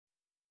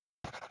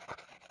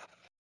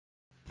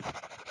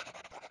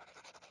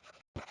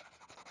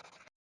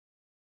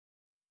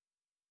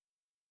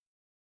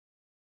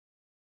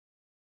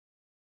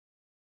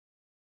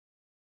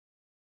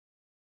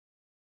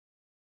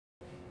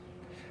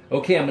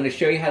Okay, I'm going to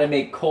show you how to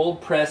make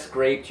cold pressed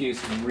grape juice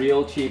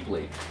real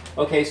cheaply.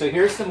 Okay, so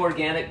here's some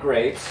organic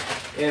grapes,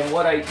 and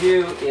what I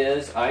do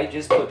is I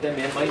just put them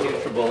in my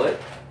NutriBullet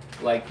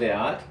like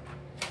that.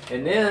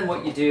 And then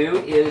what you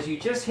do is you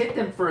just hit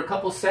them for a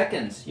couple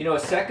seconds, you know, a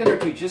second or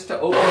two, just to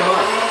open them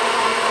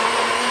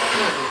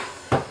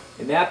up.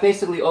 And that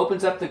basically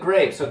opens up the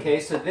grapes.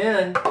 Okay, so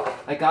then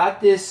I got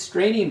this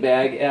straining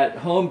bag at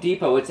Home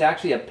Depot. It's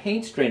actually a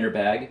paint strainer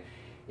bag,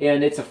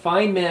 and it's a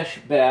fine mesh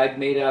bag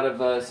made out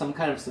of some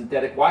kind of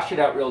synthetic. Wash it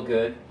out real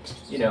good,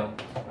 you know.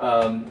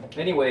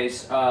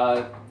 Anyways,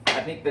 I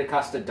think they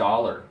cost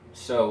 $1.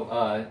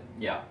 So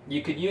yeah,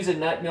 you could use a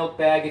nut milk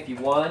bag if you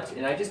want,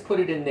 and I just put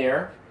it in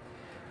there.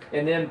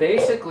 And then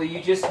basically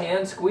you just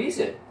hand squeeze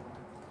it.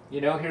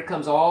 You know, here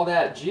comes all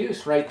that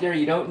juice right there.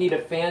 You don't need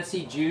a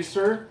fancy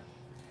juicer.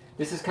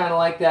 This is kind of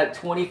like that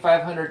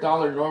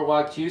 $2,500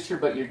 Norwalk juicer,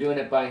 but you're doing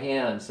it by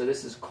hand. So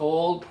this is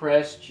cold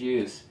pressed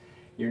juice.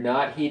 You're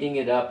not heating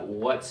it up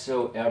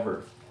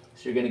whatsoever.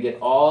 So you're going to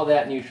get all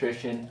that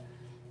nutrition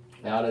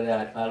out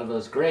of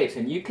those grapes.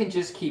 And you can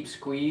just keep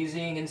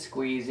squeezing and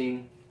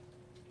squeezing.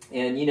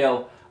 And you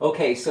know,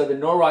 okay, so the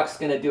Norwalk's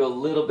going to do a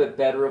little bit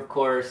better, of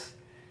course.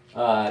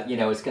 You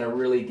know, it's going to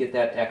really get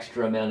that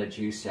extra amount of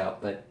juice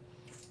out, but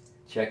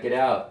check it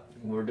out.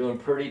 We're doing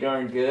pretty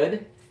darn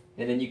good.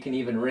 And then you can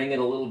even wring it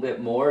a little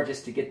bit more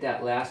just to get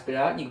that last bit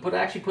out. And you can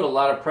actually put a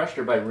lot of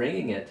pressure by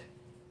wringing it.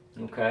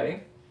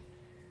 Okay?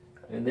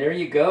 And there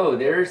you go.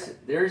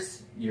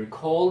 There's your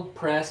cold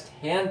pressed,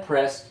 hand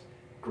pressed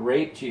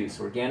grape juice,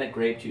 organic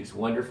grape juice.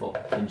 Wonderful.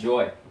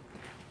 Enjoy.